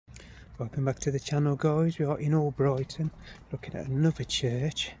Welcome back to the channel, guys. We are in Albrighton looking at another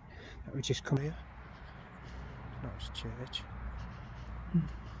church that we just come here. Nice church.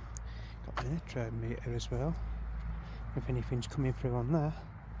 Got an electrode meter as well, if anything's coming through on there.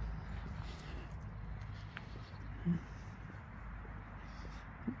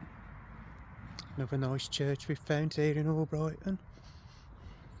 Another nice church we've found here in Albrighton.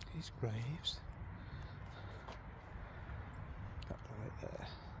 These graves. That right there.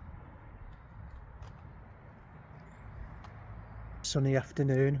 Sunny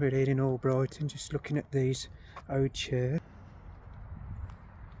afternoon, we're here in Albrighton just looking at these old churches.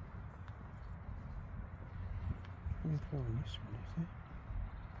 Let me find this one, is it?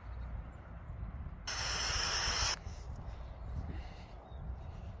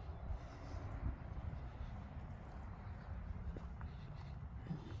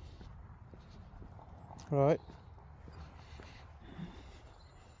 Right.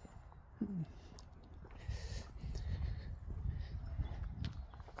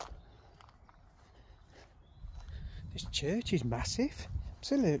 This church is massive,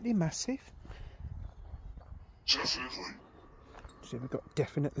 absolutely massive. Definitely. So we've got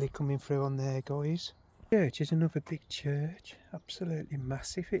definitely coming through on there, guys. Church is another big church, absolutely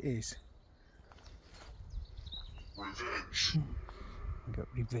massive it is. Revenge. We've got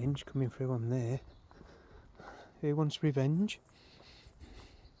revenge coming through on there. Who wants revenge?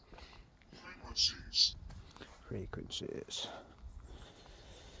 Frequencies. Frequencies.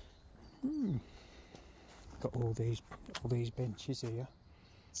 Got all these benches here.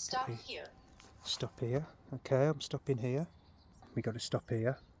 Stop here. Stop here. Okay, I'm stopping here. We got to stop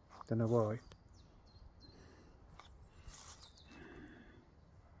here. Don't know why.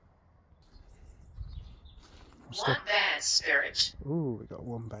 One bad spirit. Ooh, we got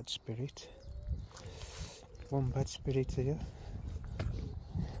one bad spirit. One bad spirit here.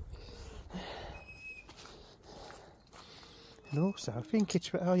 And also, I think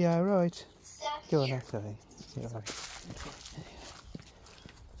it's... Oh yeah, right. Stop Go on, here. okay. Yeah, right.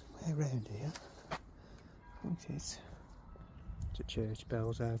 Way around here. I think it's the church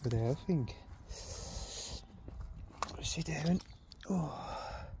bells over there, I think. What is he doing? Oh,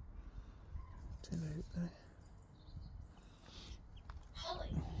 absolutely.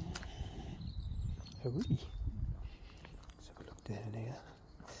 Holly. Hooey. Let's have a look down here.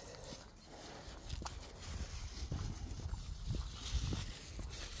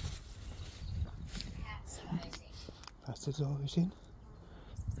 Passage.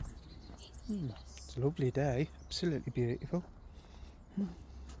 It's a lovely day, absolutely beautiful.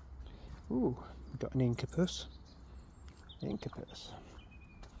 Ooh, we've got an incubus. Incubus.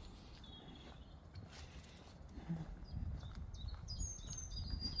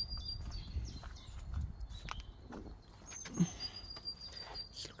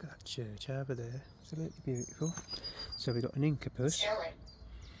 Just look at that church over there, absolutely beautiful. So we've got an incubus.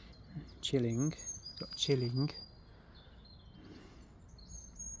 Chilling. Got chilling.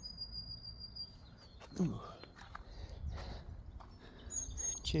 Ooh.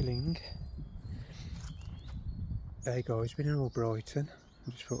 Chilling. Hey guys, we're in Albrighton.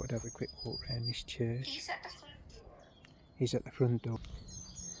 I just thought I'd have a quick walk around this church. He's at the front. He's at the front door.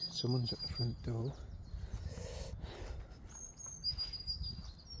 Someone's at the front door.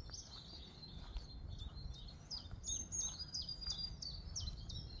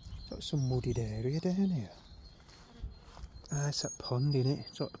 Got some wooded area down here. Ah, it's that pond, innit?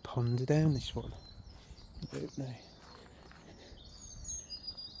 It's like the pond down this one. I don't know.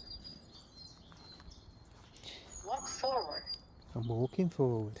 Walk forward. I'm walking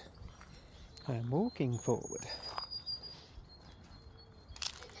forward. I'm walking forward.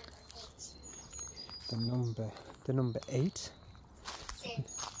 The number 8.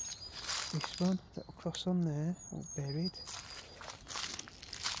 This one, little cross on there, all buried.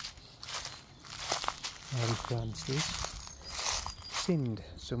 Mary Francis. Sinned.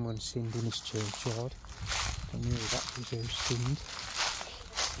 Someone sinned in his churchyard. I knew that was who sinned.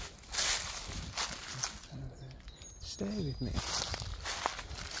 Stay with me.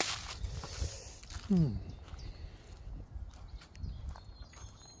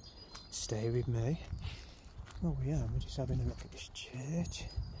 Stay with me. Oh yeah, we're just having a look at this church.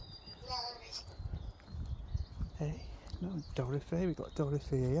 Hey, no, Dorothy, we got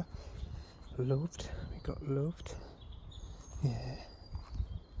Dorothy here. Loved, we got loved. Yeah.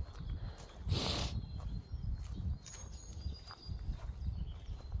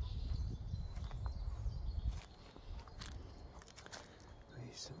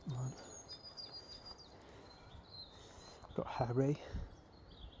 Recent one. Got Harry.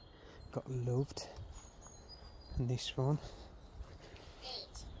 Got loved. And this one.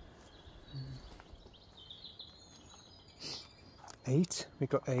 8. We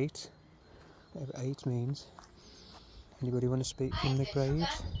got 8. Whatever 8 means. Anybody want to speak from the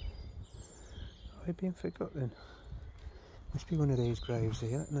graves? I've been forgotten. Must be one of these graves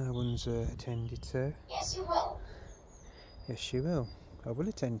here. No one's attended to. Yes, you will. Yes, you will. I will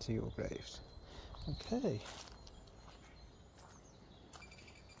attend to your graves. Okay.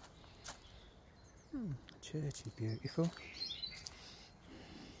 Church is beautiful.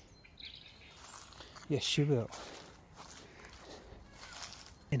 Yes, you will.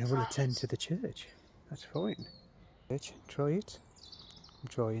 And I will attend to the church. That's fine. Church, try it. I'm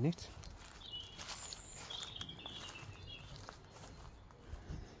trying it.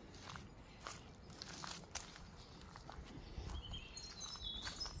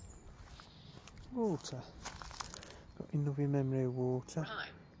 Water. Got in loving memory of water.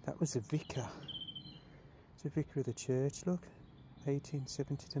 That was a vicar. It's a vicar of the church, look.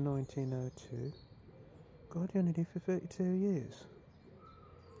 1870 to 1902. God, he only did for 32 years.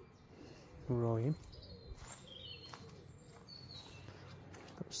 Ryan.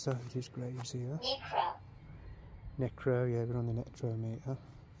 Got soldiers' graves here. Necro. Necro, yeah, we're on the necrometer. That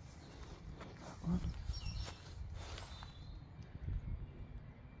one.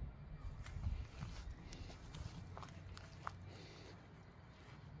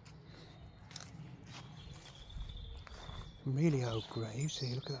 Some really old graves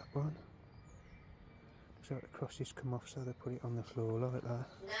here, look at that one. Looks like the crosses come off, so they put it on the floor like that.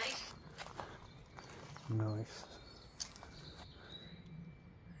 Knife. Knife.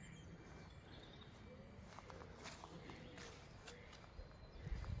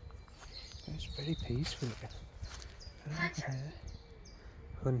 It's very peaceful here. Hunter.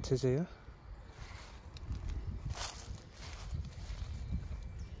 Hunters here.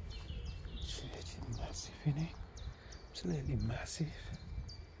 Church is massive, isn't it? Absolutely massive.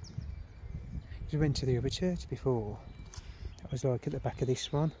 We went to the other church before. That was like at the back of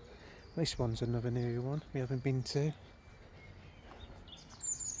this one. This one's another new one we haven't been to.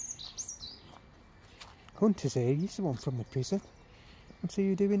 Hunter's here, he's the one from the prison. What's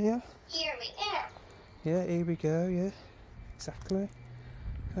you doing here? Here we are. Yeah, here we go, yeah. Exactly.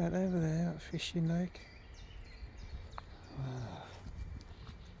 Right over there, that fishing lake. Wow.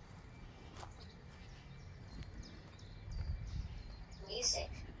 Music.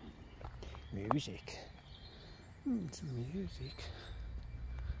 Music. Some music.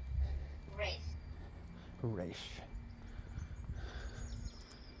 Wraith. Rafe.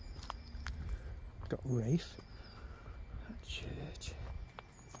 Got Rafe at church.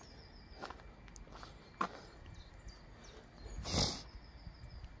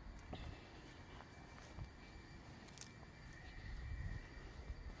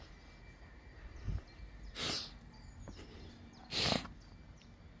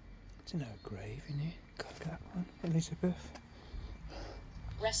 It's an old grave in here. Got that one, Elizabeth.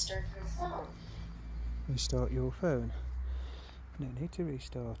 Restart your phone. Restart your phone. No need to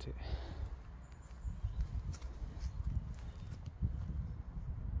restart it.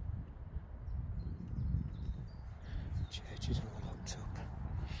 Church is all locked up.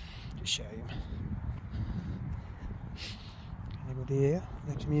 It's a shame. Anybody here?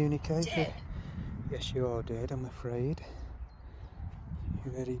 They communicate? Dead. Yes, you are dead, I'm afraid.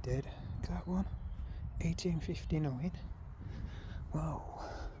 You're very dead. That one? 1859. Wow.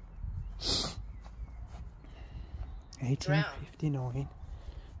 1859.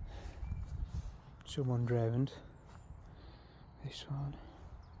 Someone drowned. This one.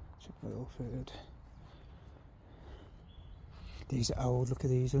 It's a Wilford. These are old. Look at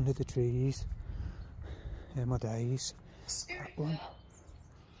these under the trees. They're my days. Spirit That one. go.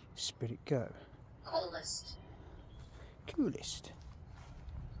 Spirit go. Coolest. Coolest.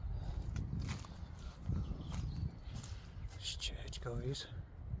 This church, guys.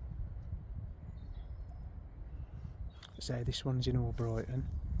 Say this one's in Albrightон.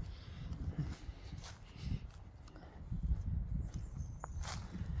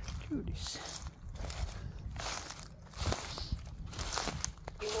 Coolest.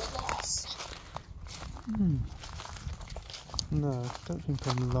 You were lost. No, I don't think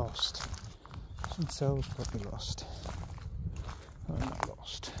I'm lost. Themselves probably lost. I'm not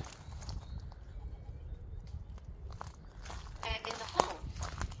lost. And in the home.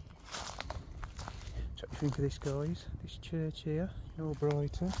 So what do you think of this, guys? This church here in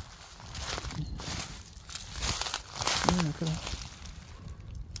Albrightон. Yeah, look at that.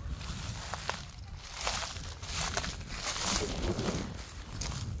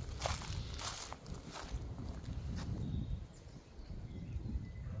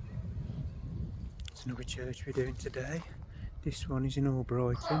 It's another church we're doing today. This one is in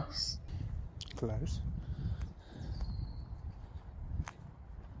Albrighton. Close. Close.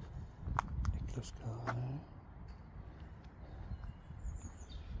 Butler's car now.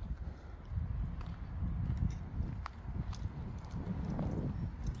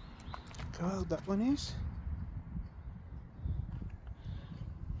 Look how old that one is.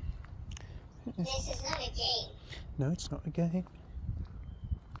 This is not a game. No, it's not a game.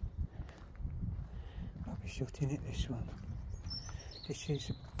 I'll be shutting it, this one. This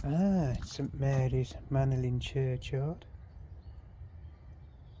is, it's St Mary's churchyard.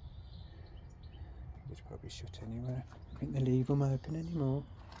 It's probably shut anyway. I think they leave them open anymore.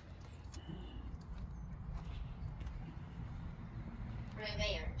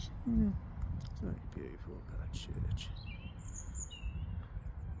 Revered. It's very beautiful, that church.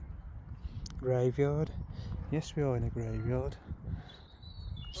 Graveyard. Yes, we are in a graveyard.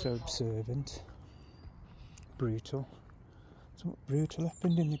 So observant. Brutal. Something brutal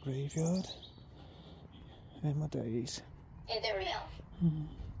happened in the graveyard. In my days. In the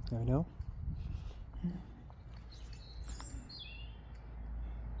real. I know.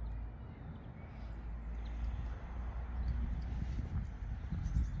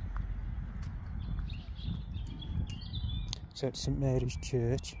 So it's St Mary's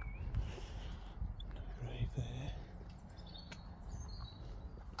Church. Right there.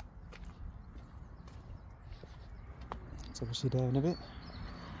 It's obviously down a bit.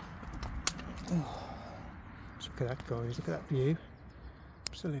 Oh, look at that, guys. Look at that view.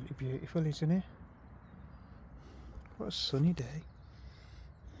 Absolutely beautiful, isn't it? What a sunny day.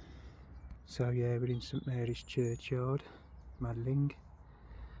 So yeah, we're in St Mary's Churchyard, Madling.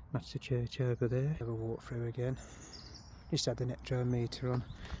 That's the church over there. Have a walk through again. Just had the net meter on.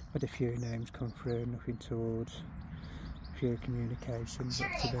 Had a few names come through, nothing towards. A few communications,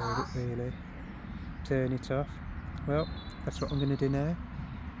 that's about it really. Turn it off. Well, that's what I'm going to do now.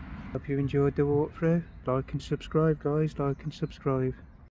 Hope you enjoyed the walkthrough. Like and subscribe, guys. Like and subscribe.